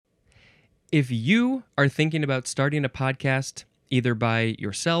If you are thinking about starting a podcast, either by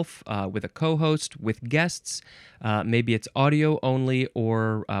yourself, with a co-host, with guests, maybe it's audio only,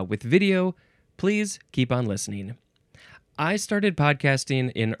 or with video, please keep on listening. I started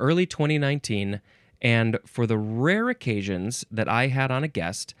podcasting in early 2019, and for the rare occasions that I had on a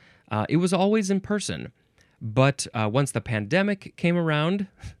guest, it was always in person. But once the pandemic came around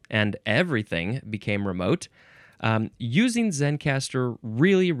and everything became remote, using Zencastr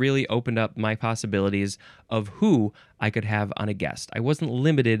really opened up my possibilities of who I could have on a guest. I wasn't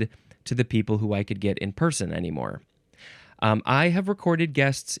limited to the people who I could get in person anymore. I have recorded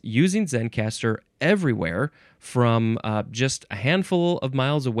guests using Zencastr everywhere from just a handful of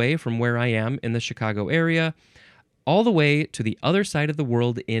miles away from where I am in the Chicago area, all the way to the other side of the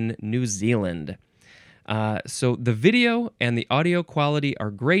world in New Zealand. So the video and the audio quality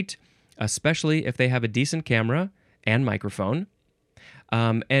are great, especially if they have a decent camera and microphone.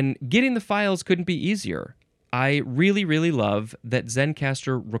 And getting the files couldn't be easier. I really love that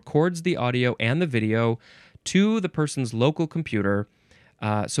Zencastr records the audio and the video to the person's local computer,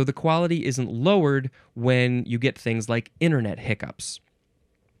 so the quality isn't lowered when you get things like internet hiccups.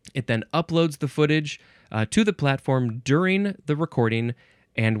 It then uploads the footage to the platform during the recording,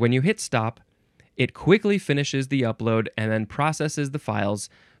 and when you hit stop, it quickly finishes the upload and then processes the files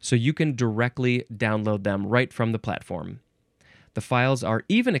so you can directly download them right from the platform. The files are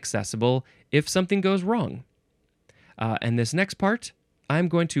even accessible if something goes wrong. And this next part, I'm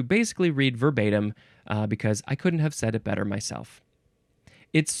going to basically read verbatim because I couldn't have said it better myself.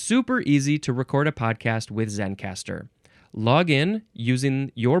 It's super easy to record a podcast with Zencastr. Log in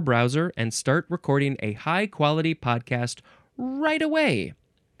using your browser and start recording a high-quality podcast right away.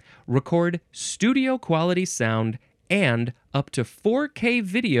 Record studio quality sound and up to 4K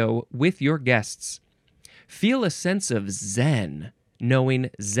video with your guests. Feel a sense of zen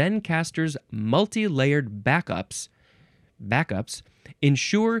knowing Zencastr's multi-layered backups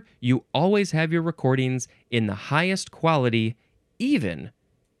ensure you always have your recordings in the highest quality, even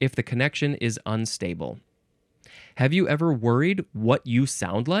if the connection is unstable. Have you ever worried what you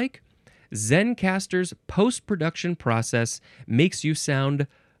sound like? Zencastr's post-production process makes you sound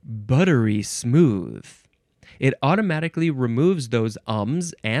buttery smooth. It automatically removes those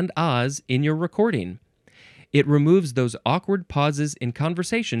ums and ahs in your recording. It removes those awkward pauses in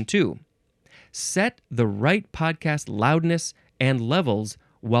conversation, too. Set the right podcast loudness and levels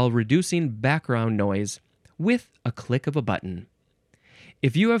while reducing background noise with a click of a button.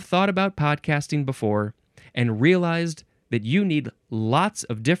 If you have thought about podcasting before and realized that you need lots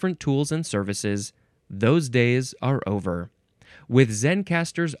of different tools and services, those days are over. With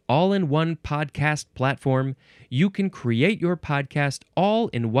Zencastr's all-in-one podcast platform, you can create your podcast all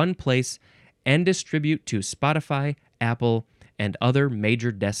in one place and distribute to Spotify, Apple, and other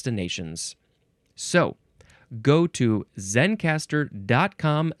major destinations. So, go to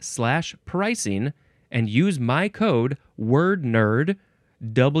zencastr.com/pricing and use my code WORDNERD,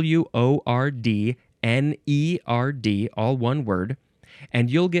 WORDNERD, all one word,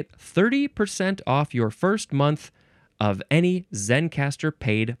 and you'll get 30% off your first month of any Zencastr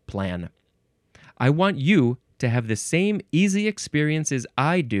paid plan. I want you to have the same easy experiences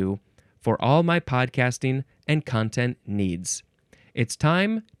I do for all my podcasting and content needs. It's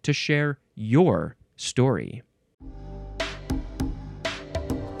time to share your story.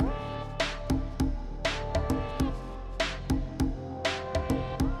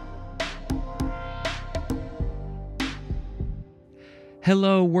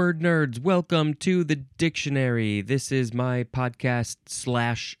 Hello, word nerds. Welcome to the dictionary. This is my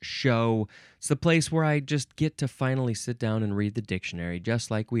podcast/show. It's the place where I just get to finally sit down and read the dictionary,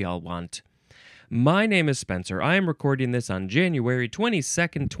 just like we all want. My name is Spencer. I am recording this on January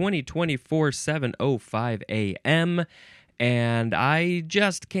 22nd, 2024, 7:05 a.m., and I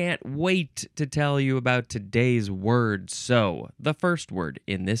just can't wait to tell you about today's word. So, the first word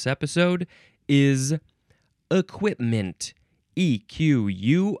in this episode is equipment.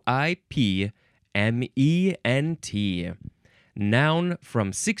 EQUIPMENT. Noun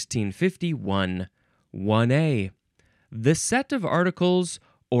from 1651. 1A. The set of articles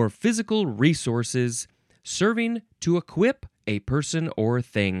or physical resources serving to equip a person or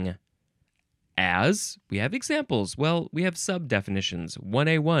thing. As, we have examples. Well, we have sub-definitions.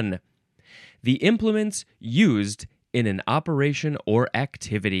 1A1. The implements used in an operation or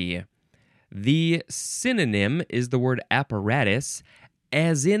activity. The synonym is the word apparatus,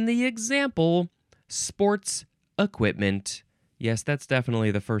 as in the example, sports equipment. Yes, that's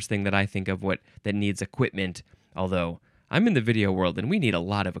definitely the first thing that I think of that needs equipment, although I'm in the video world and we need a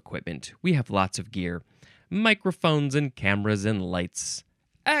lot of equipment. We have lots of gear. Microphones and cameras and lights.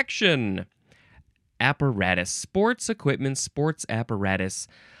 Action! apparatus, sports equipment, sports apparatus,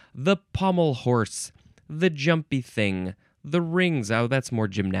 the pommel horse, the jumpy thing, the rings. Oh, that's more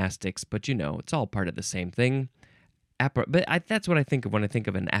gymnastics, but it's all part of the same thing. That's what I think of when I think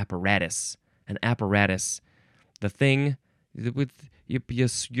of an apparatus. An apparatus, the thing with you're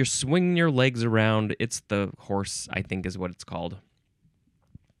swinging your legs around. It's the horse, I think, is what it's called.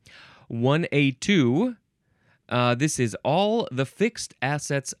 1A2. This is all the fixed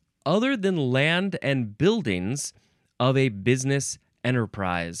assets other than land and buildings of a business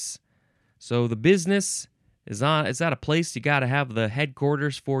enterprise. So the business is at a place you got to have the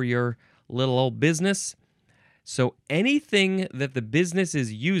headquarters for your little old business. So anything that the business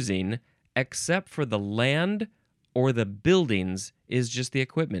is using except for the land or the buildings is just the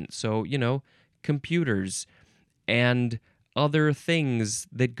equipment. So, computers and other things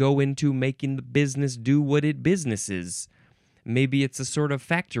that go into making the business do what it businesses. Maybe it's a sort of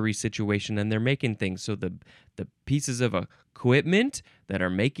factory situation and they're making things. So the pieces of equipment that are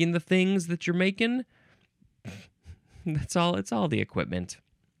making the things that you're making, it's all the equipment.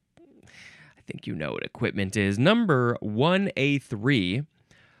 I think you know what equipment is. Number 1A3,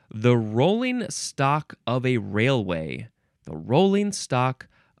 the rolling stock of a railway. The rolling stock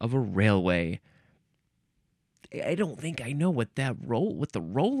of a railway. I don't think I know what the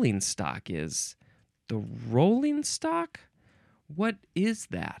rolling stock is. The rolling stock? What is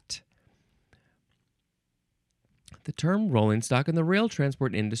that? The term rolling stock in the rail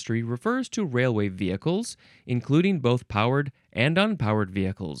transport industry refers to railway vehicles, including both powered and unpowered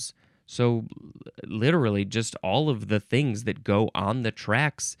vehicles. So literally just all of the things that go on the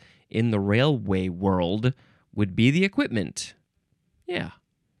tracks in the railway world would be the equipment. Yeah.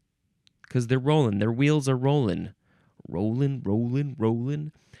 Because they're rolling. Their wheels are rolling.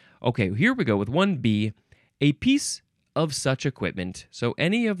 Rolling. Okay, here we go with 1B. A piece of such equipment. So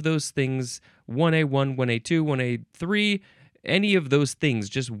any of those things, 1A1, 1A2, 1A3, any of those things,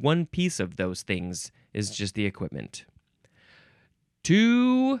 just one piece of those things is just the equipment.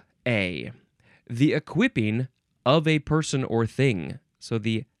 2A, the equipping of a person or thing. So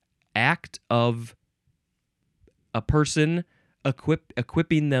the act of a person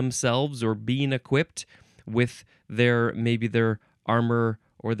equipping themselves or being equipped with maybe their armor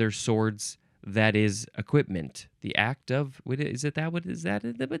or their swords. That is equipment. The act of, is that what it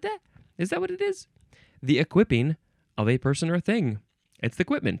is? The equipping of a person or thing. It's the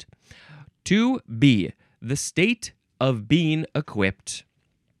equipment. 2B, the state of being equipped.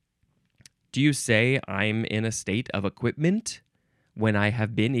 Do you say I'm in a state of equipment when I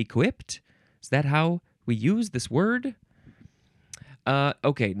have been equipped? Is that how we use this word?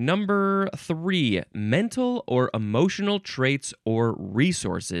 Okay, number 3, mental or emotional traits or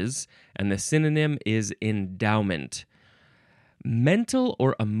resources, and the synonym is endowment. Mental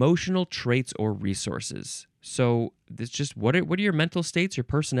or emotional traits or resources. So it's just what are your mental states, your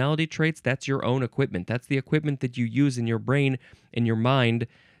personality traits? That's your own equipment. That's the equipment that you use in your brain, in your mind,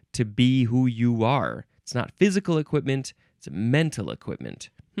 to be who you are. It's not physical equipment, it's mental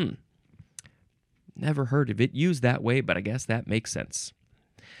equipment. Never heard of it used that way, but I guess that makes sense.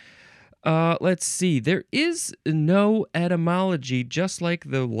 Let's see. There is no etymology, just like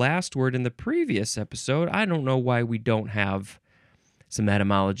the last word in the previous episode. I don't know why we don't have some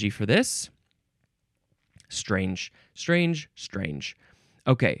etymology for this. Strange.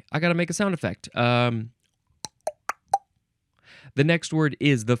 Okay, I gotta make a sound effect. The next word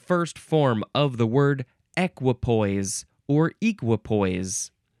is the first form of the word equipoise or equipoise.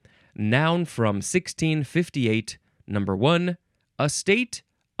 Noun from 1658. Number 1, a state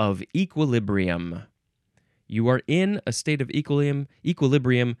of equilibrium. You are in a state of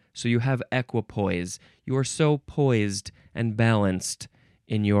equilibrium, so you have equipoise. You are so poised and balanced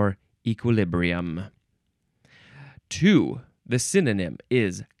in your equilibrium. 2, the synonym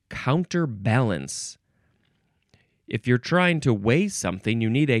is counterbalance. If you're trying to weigh something, you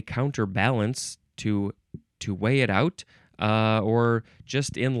need a counterbalance to weigh it out. Or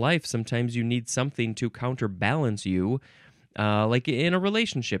just in life, sometimes you need something to counterbalance you. Like in a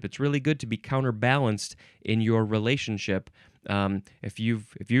relationship, it's really good to be counterbalanced in your relationship. If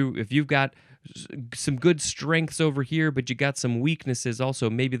you've got some good strengths over here, but you got some weaknesses also,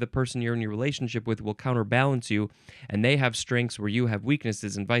 maybe the person you're in your relationship with will counterbalance you, and they have strengths where you have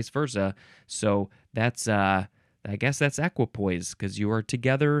weaknesses, and vice versa. So that's I guess that's equipoise, because you are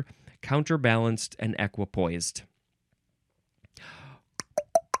together, counterbalanced and equipoised.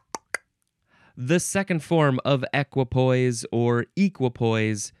 The second form of equipoise or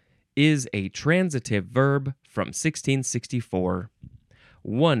equipoise is a transitive verb from 1664.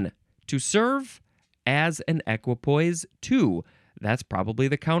 1, to serve as an equipoise. 2, that's probably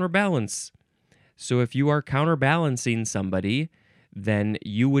the counterbalance. So if you are counterbalancing somebody, then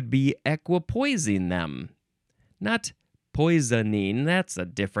you would be equipoising them. Not poisoning, that's a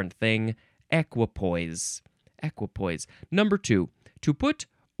different thing. Equipoise. Equipoise. Number 2, to put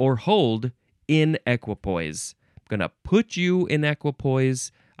or hold in equipoise. I'm going to put you in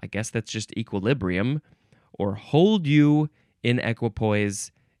equipoise. I guess that's just equilibrium. Or hold you in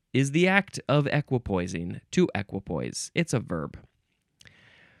equipoise is the act of equipoising. To equipoise. It's a verb.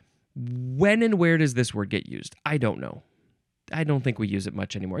 When and where does this word get used? I don't know. I don't think we use it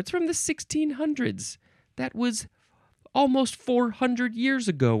much anymore. It's from the 1600s. That was almost 400 years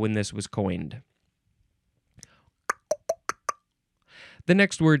ago when this was coined. The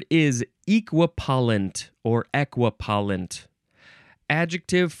next word is equipollent or equipollent.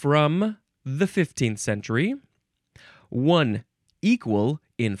 Adjective from the 15th century. 1. Equal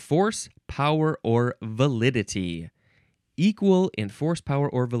in force, power, or validity. Equal in force, power,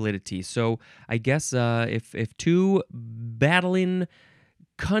 or validity. So I guess if two battling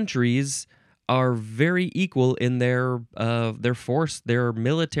countries are very equal in their force, their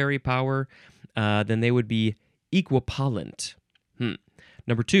military power, then they would be equipollent.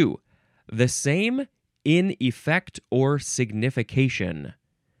 Number 2, the same in effect or signification.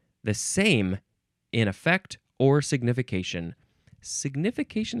 The same in effect or signification.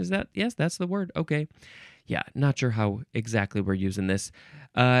 Signification, is that? Yes, that's the word. Okay. Yeah, not sure how exactly we're using this.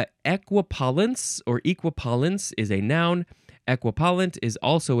 Equipollence or equipollence is a noun. Equipollent is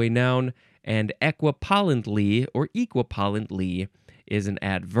also a noun. And equipollently or equipollently is an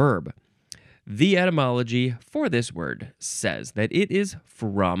adverb. The etymology for this word says that it is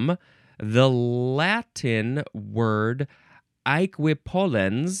from the Latin word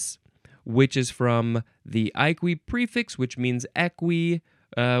equipollens, which is from the equi prefix, which means equi,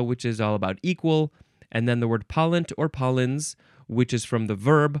 which is all about equal, and then the word pollent or pollens, which is from the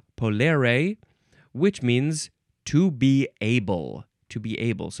verb polere, which means to be able. To be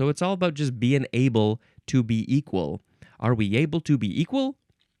able. So it's all about just being able to be equal. Are we able to be equal?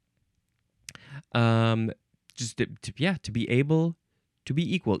 To be able to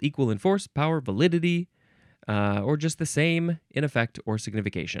be equal. Equal in force, power, validity, or just the same in effect or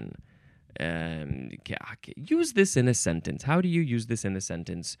signification. Use this in a sentence. How do you use this in a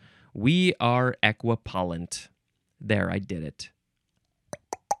sentence? We are equipollent. There, I did it.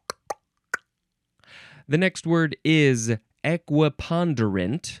 The next word is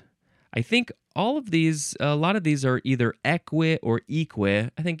equiponderant. I think a lot of these are either equi or equi.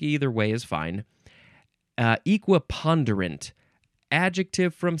 I think either way is fine. Equiponderant,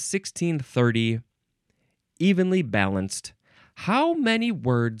 adjective from 1630, evenly balanced. How many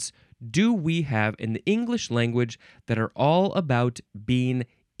words do we have in the English language that are all about being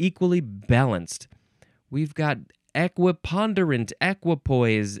equally balanced? We've got equiponderant,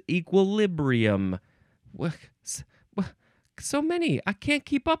 equipoise, equilibrium. So many. I can't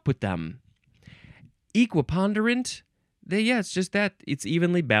keep up with them. Equiponderant, it's just that. It's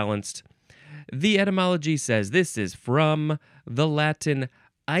evenly balanced. The etymology says this is from the Latin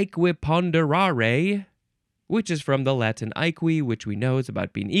equiponderare, which is from the Latin equi, which we know is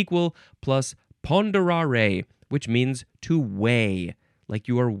about being equal, plus ponderare, which means to weigh. Like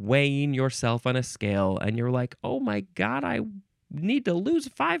you are weighing yourself on a scale, and you're like, oh my God, I need to lose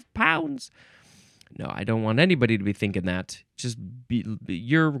 5 pounds. No, I don't want anybody to be thinking that.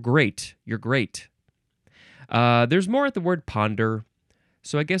 You're great. You're great. There's more at the word ponder.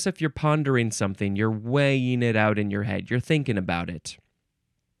 So I guess if you're pondering something, you're weighing it out in your head. You're thinking about it.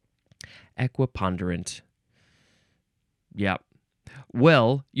 Equiponderant. Yeah.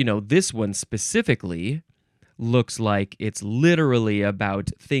 Well, this one specifically looks like it's literally about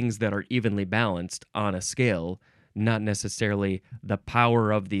things that are evenly balanced on a scale, not necessarily the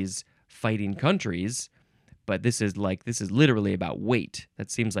power of these fighting countries, but this is literally about weight. That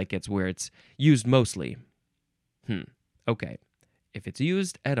seems like it's where it's used mostly. Okay. If it's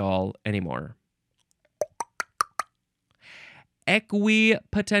used at all anymore.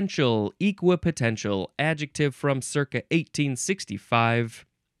 Equipotential, adjective from circa 1865,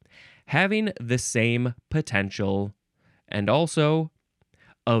 having the same potential, and also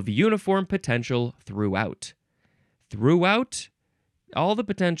of uniform potential throughout. Throughout, all the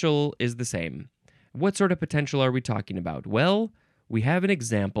potential is the same. What sort of potential are we talking about? Well, we have an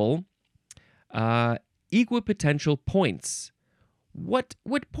example. Equipotential points. What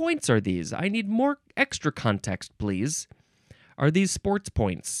points are these? I need more extra context, please. Are these sports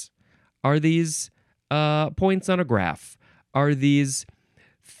points? Are these points on a graph? Are these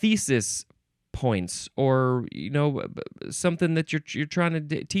thesis points, or something that you're trying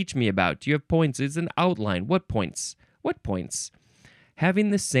to teach me about? Do you have points? It's an outline. What points? What points?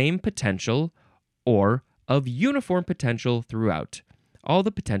 Having the same potential or of uniform potential throughout. All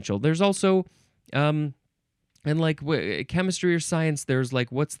the potential. There's also, and like chemistry or science, there's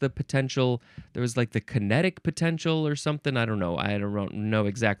like, what's the potential? There's like the kinetic potential or something. I don't know. I don't know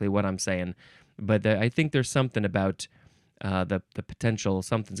exactly what I'm saying, but I think there's something about the potential.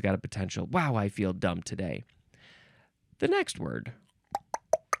 Something's got a potential. Wow, I feel dumb today. The next word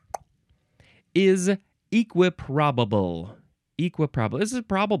is equiprobable. Equiprobable. This is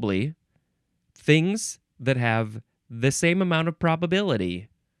probably things that have the same amount of probability.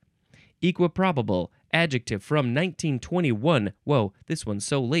 Equiprobable, adjective from 1921. Whoa, this one's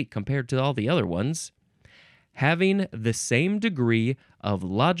so late compared to all the other ones. Having the same degree of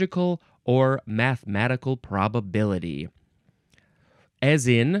logical or mathematical probability. As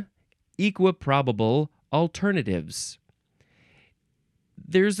in, equiprobable alternatives.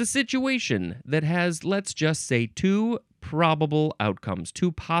 There's a situation that has, let's just say, two probable outcomes,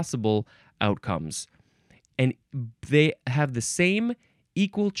 two possible outcomes, and they have the same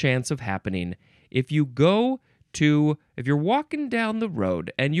equal chance of happening. If you're walking down the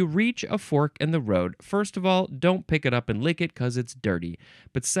road and you reach a fork in the road, first of all, don't pick it up and lick it because it's dirty.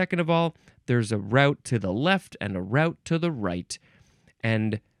 But second of all, there's a route to the left and a route to the right.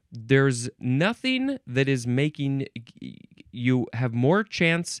 And there's nothing that is making you have more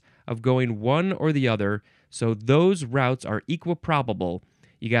chance of going one or the other. So those routes are equiprobable.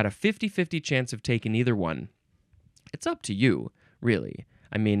 You got a 50-50 chance of taking either one. It's up to you, really.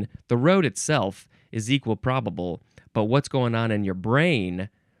 I mean, the road itself is equiprobable, but what's going on in your brain,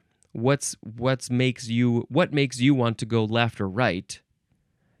 what makes you want to go left or right?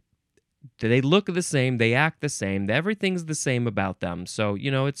 They look the same, they act the same, everything's the same about them. So,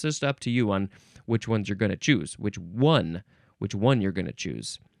 it's just up to you on which ones you're going to choose, which one you're going to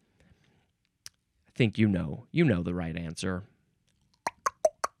choose. I think you know the right answer.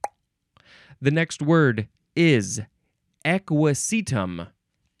 The next word is equisetum.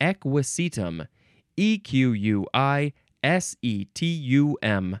 Equisetum. EQUISETUM.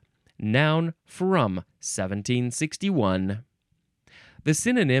 Noun from 1761. The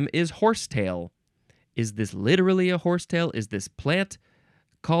synonym is horsetail. Is this literally a horsetail? Is this plant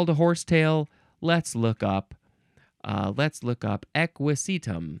called a horsetail? Let's look up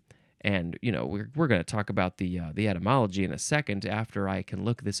equisetum. And, we're going to talk about the etymology in a second after I can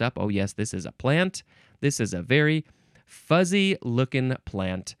look this up. Oh, yes, this is a plant. This is a very fuzzy-looking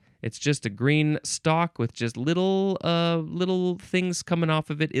plant. It's just a green stalk with just little things coming off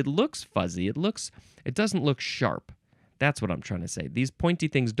of it. It looks fuzzy. It doesn't look sharp. That's what I'm trying to say. These pointy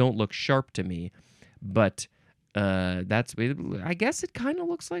things don't look sharp to me, but I guess it kind of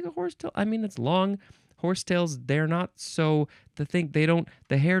looks like a horsetail. I mean, it's long. Horsetails, they're not so, the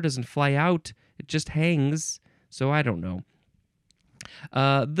hair doesn't fly out. It just hangs. So I don't know.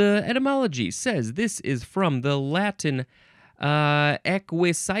 The etymology says this is from the Latin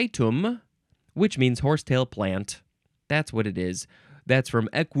equisetum, which means horsetail plant. That's what it is. That's from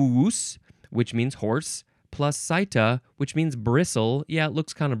equus, which means horse, plus sita, which means bristle. Yeah, it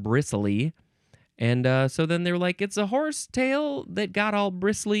looks kind of bristly. And so then they're like, it's a horsetail that got all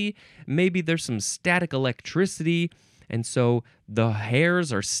bristly. Maybe there's some static electricity, and so the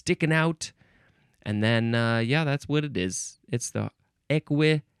hairs are sticking out. And then, that's what it is. It's the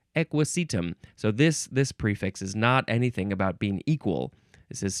equisetum. So this prefix is not anything about being equal.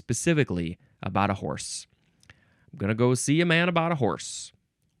 This is specifically about a horse. I'm going to go see a man about a horse.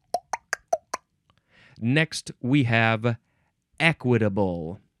 Next, we have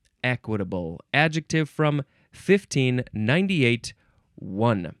equitable. Equitable. Adjective from 1598.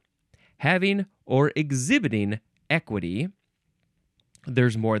 1. Having or exhibiting equity.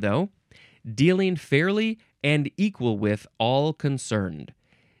 There's more, though. Dealing fairly and equal with all concerned.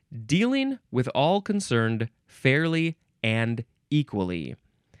 Dealing with all concerned fairly and equally.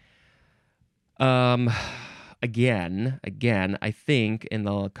 Again, I think in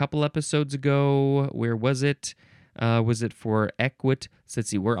the couple episodes ago, where was it? Was it for equit? So let's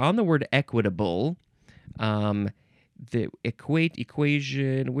see, we're on the word equitable. The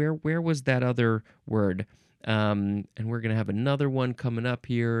equation, where was that other word? And we're going to have another one coming up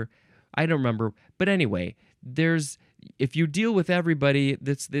here. I don't remember. But anyway, if you deal with everybody,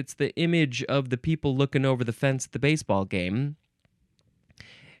 it's the image of the people looking over the fence at the baseball game.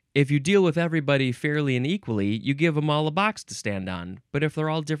 If you deal with everybody fairly and equally, you give them all a box to stand on. But if they're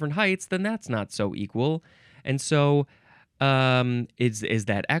all different heights, then that's not so equal. And so, is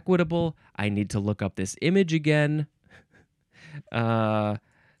that equitable? I need to look up this image again,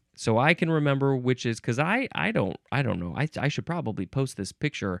 so I can remember which is, because I don't know. I should probably post this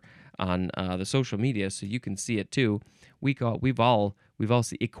picture on the social media so you can see it too. We've all We've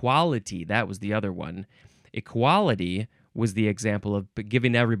also equality. That was the other one. Equality was the example of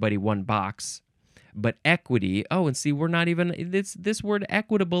giving everybody one box. But equity, and see, we're not even, this word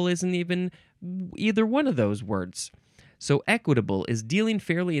equitable isn't even either one of those words. So equitable is dealing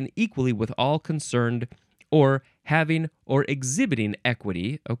fairly and equally with all concerned, or having or exhibiting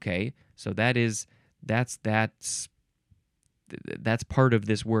equity. Okay, so that's part of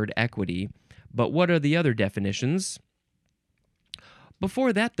this word equity. But what are the other definitions?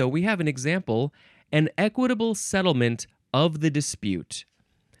 Before that, though, we have an example, an equitable settlement of the dispute.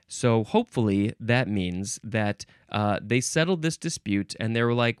 So hopefully that means that they settled this dispute, and they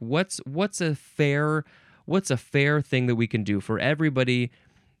were like, what's a fair thing that we can do for everybody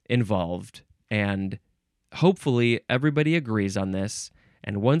involved? And hopefully everybody agrees on this,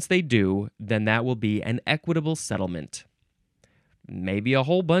 and once they do, then that will be an equitable settlement. Maybe a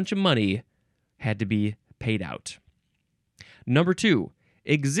whole bunch of money had to be paid out. Number 2,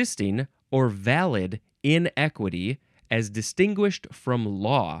 existing or valid inequity as distinguished from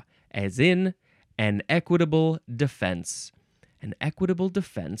law, as in an equitable defense. An equitable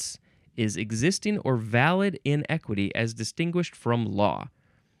defense is existing or valid inequity as distinguished from law.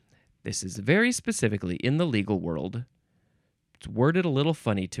 This is very specifically in the legal world. It's worded a little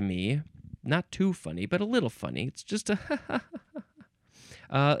funny to me. Not too funny, but a little funny. It's just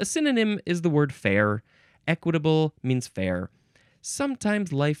a synonym is the word fair. Equitable means fair.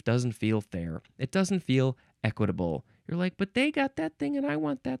 Sometimes life doesn't feel fair. It doesn't feel equitable. You're like, but they got that thing and I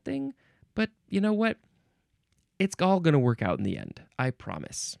want that thing. But you know what? It's all going to work out in the end. I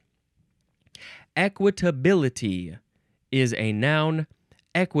promise. Equitability is a noun.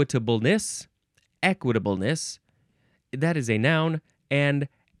 Equitableness, that is a noun. And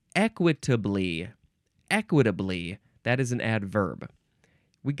equitably, that is an adverb.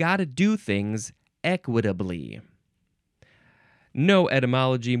 We got to do things equitably. No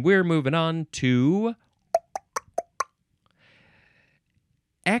etymology. We're moving on to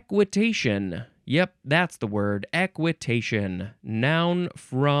equitation. Yep, that's the word, equitation. Noun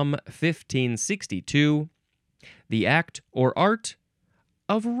from 1562. The act or art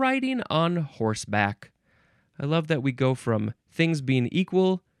of riding on horseback. I love that we go from things being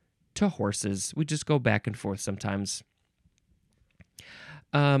equal to horses. We just go back and forth sometimes.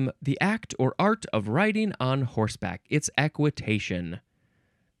 The act or art of riding on horseback. It's equitation.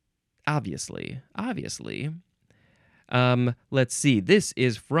 Obviously. Let's see. This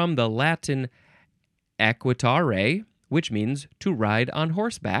is from the Latin equitare, which means to ride on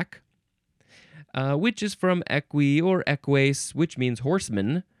horseback, which is from equi or eques, which means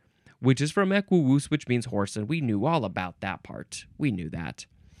horseman, which is from equus, which means horse, and we knew all about that part. We knew that.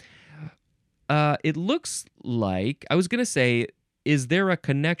 It looks like, I was going to say, is there a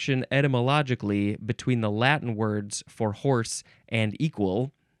connection etymologically between the Latin words for horse and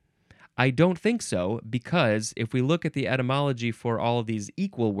equal? I don't think so, because if we look at the etymology for all of these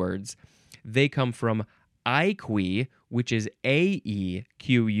equal words, they come from aequi, which is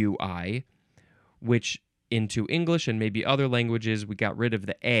A-E-Q-U-I, which into English and maybe other languages, we got rid of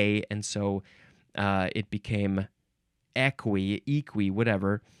the A, and so it became equi,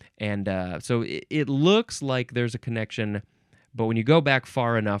 whatever. And so it looks like there's a connection, but when you go back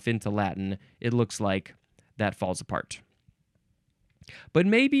far enough into Latin, it looks like that falls apart. But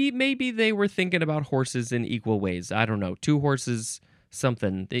maybe they were thinking about horses in equal ways. I don't know. 2 horses,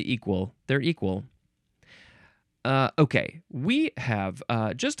 something. They're equal. Okay, we have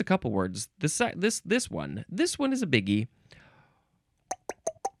just a couple words. This one is a biggie.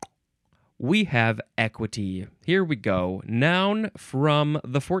 We have equity. Here we go. Noun from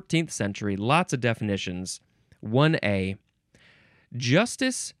the 14th century. Lots of definitions. 1A.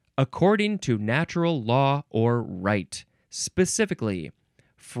 Justice according to natural law or right. Specifically,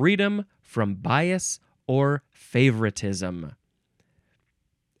 freedom from bias or favoritism.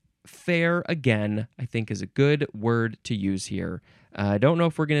 Fair, again, I think is a good word to use here. I don't know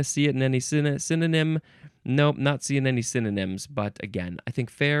if we're going to see it in any synonym. Nope, not seeing any synonyms, but again, I think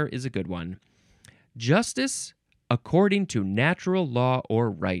fair is a good one. Justice according to natural law or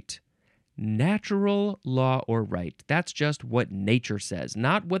right. Natural law or right. That's just what nature says,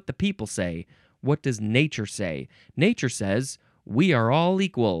 not what the people say. What does nature say? Nature says we are all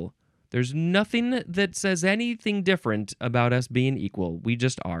equal. There's nothing that says anything different about us being equal. We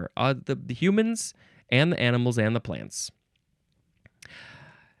just are. The humans and the animals and the plants.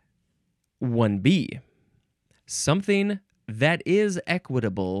 1B. Something that is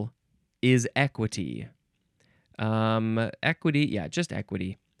equitable is equity. Equity, just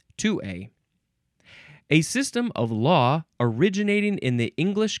equity. 2A. A system of law originating in the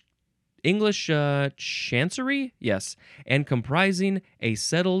English English chancery, yes, and comprising a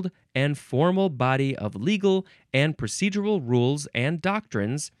settled and formal body of legal and procedural rules and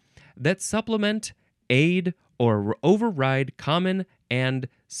doctrines that supplement, aid, or override common and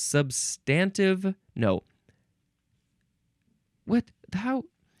substantive. No. What? How?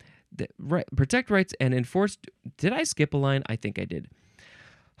 Protect rights and enforce. Did I skip a line? I think I did.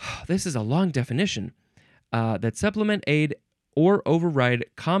 This is a long definition. That supplement, aid, or override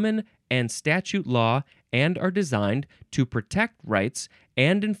common and statute law and are designed to protect rights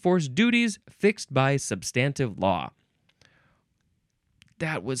and enforce duties fixed by substantive law.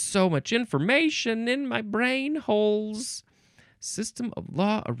 That was so much information in my brain holes. System of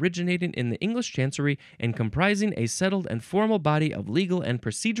law originating in the English Chancery and comprising a settled and formal body of legal and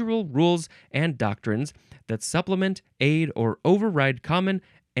procedural rules and doctrines that supplement, aid, or override common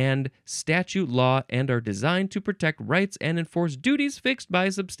and statute law and are designed to protect rights and enforce duties fixed by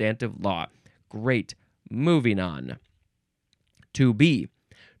substantive law. Great. Moving on. 2B.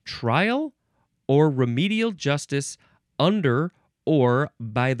 Trial or remedial justice under or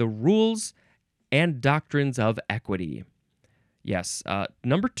by the rules and doctrines of equity. Yes,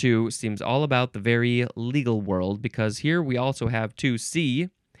 number 2 seems all about the very legal world because here we also have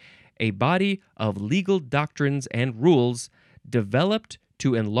 2C, a body of legal doctrines and rules developed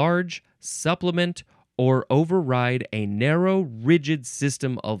to enlarge, supplement, or override a narrow, rigid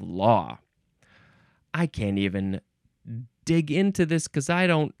system of law. I can't even dig into this because I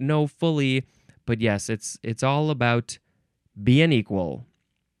don't know fully, but yes, it's all about being equal.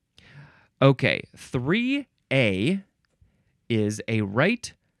 Okay, 3A is a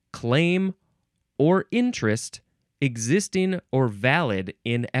right, claim, or interest existing or valid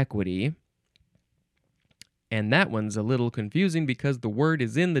in equity. And that one's a little confusing because the word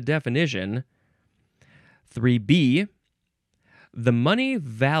is in the definition. 3B, the money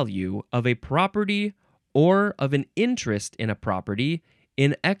value of a property or of an interest in a property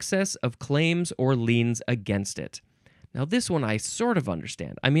in excess of claims or liens against it. Now, this one I sort of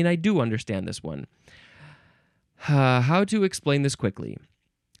understand. I mean, I do understand this one. How to explain this quickly?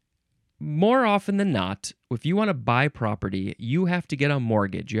 More often than not, if you want to buy property, you have to get a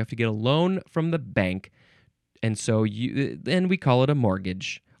mortgage. You have to get a loan from the bank. And so then we call it a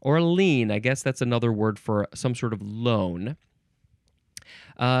mortgage or a lien. I guess that's another word for some sort of loan.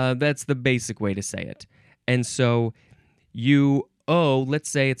 That's the basic way to say it. And so you owe, let's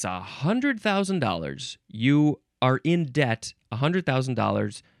say it's $100,000. You are in debt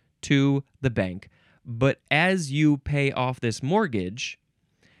 $100,000 to the bank. But as you pay off this mortgage,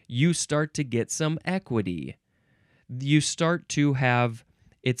 you start to get some equity. You start to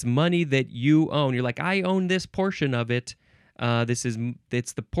it's money that you own. You're like, I own this portion of it. It's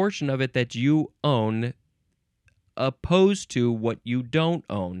the portion of it that you own opposed to what you don't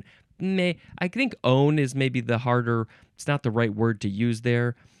own. I think own is maybe the harder, it's not the right word to use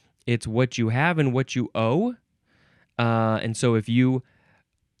there. It's what you have and what you owe. And so if your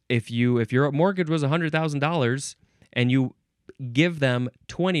mortgage was $100,000 and you give them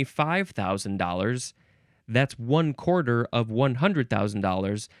 $25,000, that's 1/4 of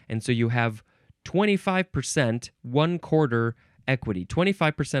 $100,000. And so you have 25%, 1/4 equity,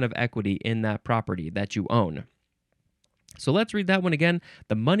 25% of equity in that property that you own. So let's read that one again.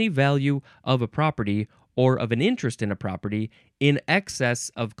 The money value of a property or of an interest in a property in excess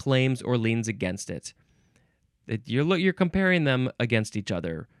of claims or liens against it. You're comparing them against each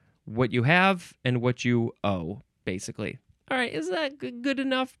other. What you have and what you owe, basically. All right, is that good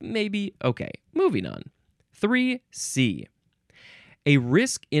enough? Maybe. Okay, moving on. 3C, a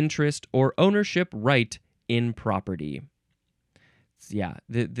risk interest or ownership right in property. Yeah,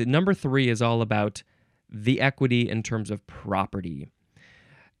 the number 3 is all about the equity in terms of property.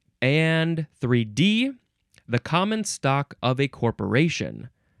 And 3D, the common stock of a corporation.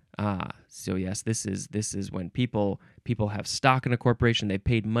 So yes, this is when people have stock in a corporation. They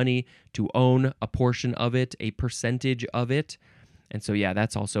paid money to own a portion of it, a percentage of it. And so yeah,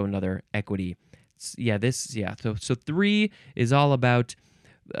 that's also another equity. So 3 is all about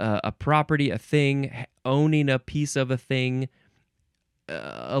a property, a thing, owning a piece of a thing,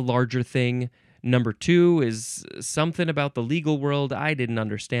 a larger thing. Number 2 is something about the legal world. I didn't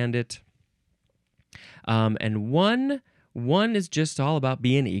understand it. And one is just all about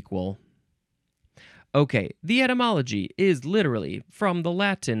being equal. Okay, the etymology is literally from the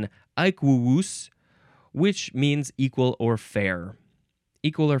Latin aequus, which means equal or fair.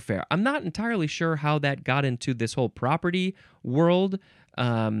 Equal or fair. I'm not entirely sure how that got into this whole property world,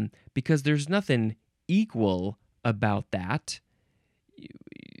 because there's nothing equal about that.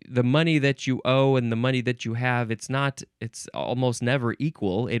 the money that you owe and the money that you have, it's almost never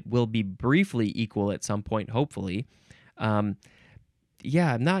equal. It will be briefly equal at some point, hopefully.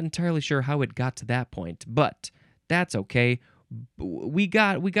 Yeah, I'm not entirely sure how it got to that point, but that's okay. We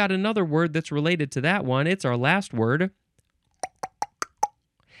got another word that's related to that one. It's our last word.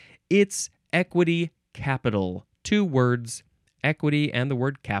 It's equity capital. 2 words, equity and the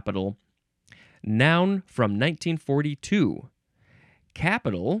word capital. Noun from 1942.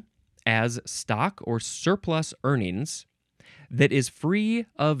 Capital as stock or surplus earnings that is free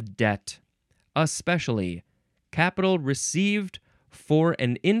of debt, especially capital received for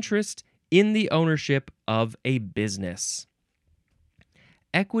an interest in the ownership of a business.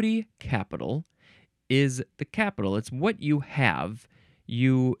 Equity capital is the capital. It's what you have.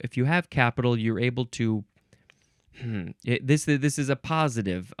 If you have capital, you're able to. This is a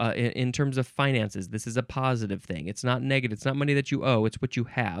positive in terms of finances. This is a positive thing. It's not negative. It's not money that you owe. It's what you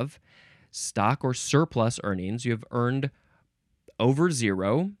have. Stock or surplus earnings you have earned over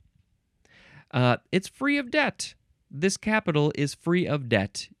zero. It's free of debt. This capital is free of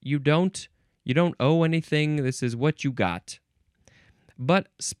debt. You don't owe anything. This is what you got. But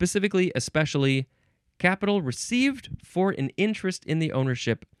specifically, especially, capital received for an interest in the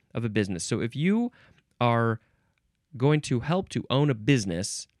ownership of a business. So if you are going to help to own a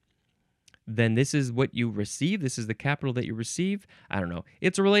business, then this is what you receive. This is the capital that you receive. I don't know.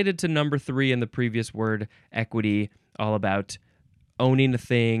 It's related to number 3 in the previous word, equity, all about owning a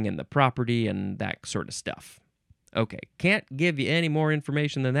thing and the property and that sort of stuff. Okay, can't give you any more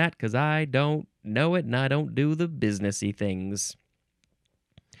information than that because I don't know it and I don't do the businessy things.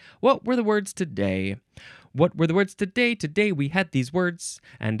 What were the words today? What were the words today? Today we had these words,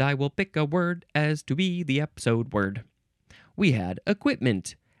 and I will pick a word as to be the episode word. We had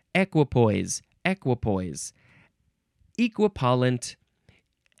equipment, equipoise, equipoise, equipolent,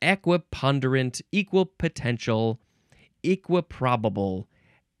 equiponderant, equal potential, equiprobable,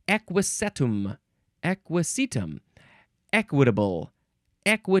 equisetum, equisetum, equitable,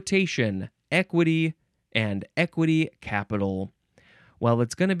 equitation, equity, and equity capital. Well,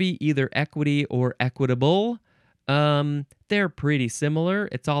 it's going to be either equity or equitable. They're pretty similar.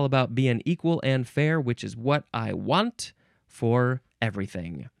 It's all about being equal and fair, which is what I want for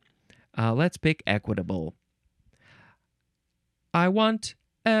everything. Let's pick equitable. I want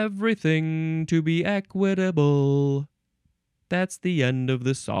everything to be equitable. That's the end of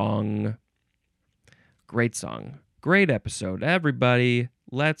the song. Great song. Great episode. Everybody,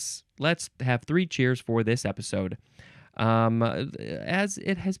 let's have 3 cheers for this episode. As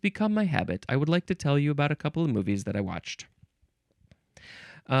it has become my habit, I would like to tell you about a couple of movies that I watched.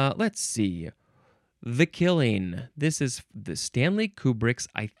 Let's see. The Killing. This is the Stanley Kubrick's,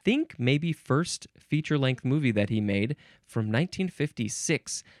 I think, maybe first feature-length movie that he made from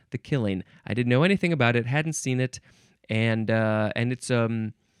 1956. The Killing. I didn't know anything about it, hadn't seen it, and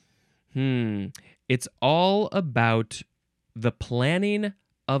it's all about the planning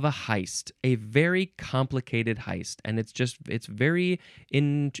of a heist, a very complicated heist, and it's very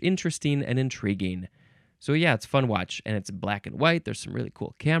interesting and intriguing. So yeah, it's a fun watch, and it's black and white. There's some really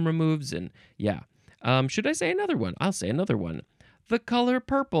cool camera moves, and yeah. Should I say another one? I'll say another one. The Color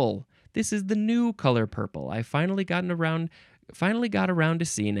Purple. This is the new Color Purple. I finally got around to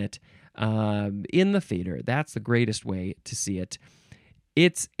seeing it in the theater. That's the greatest way to see it.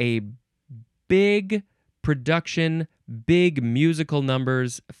 It's a big production, big musical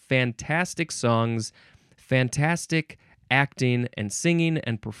numbers, fantastic songs, fantastic acting and singing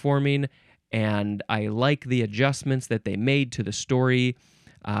and performing, and I like the adjustments that they made to the story.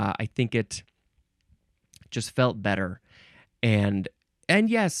 I think it just felt better. And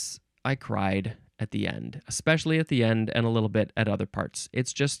yes, I cried at the end, especially at the end and a little bit at other parts.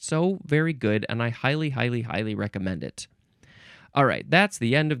 It's just so very good, and I highly, highly, highly recommend it. All right, that's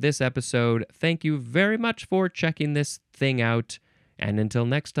the end of this episode. Thank you very much for checking this thing out. And until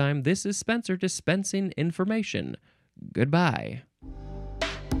next time, this is Spencer dispensing information. Goodbye.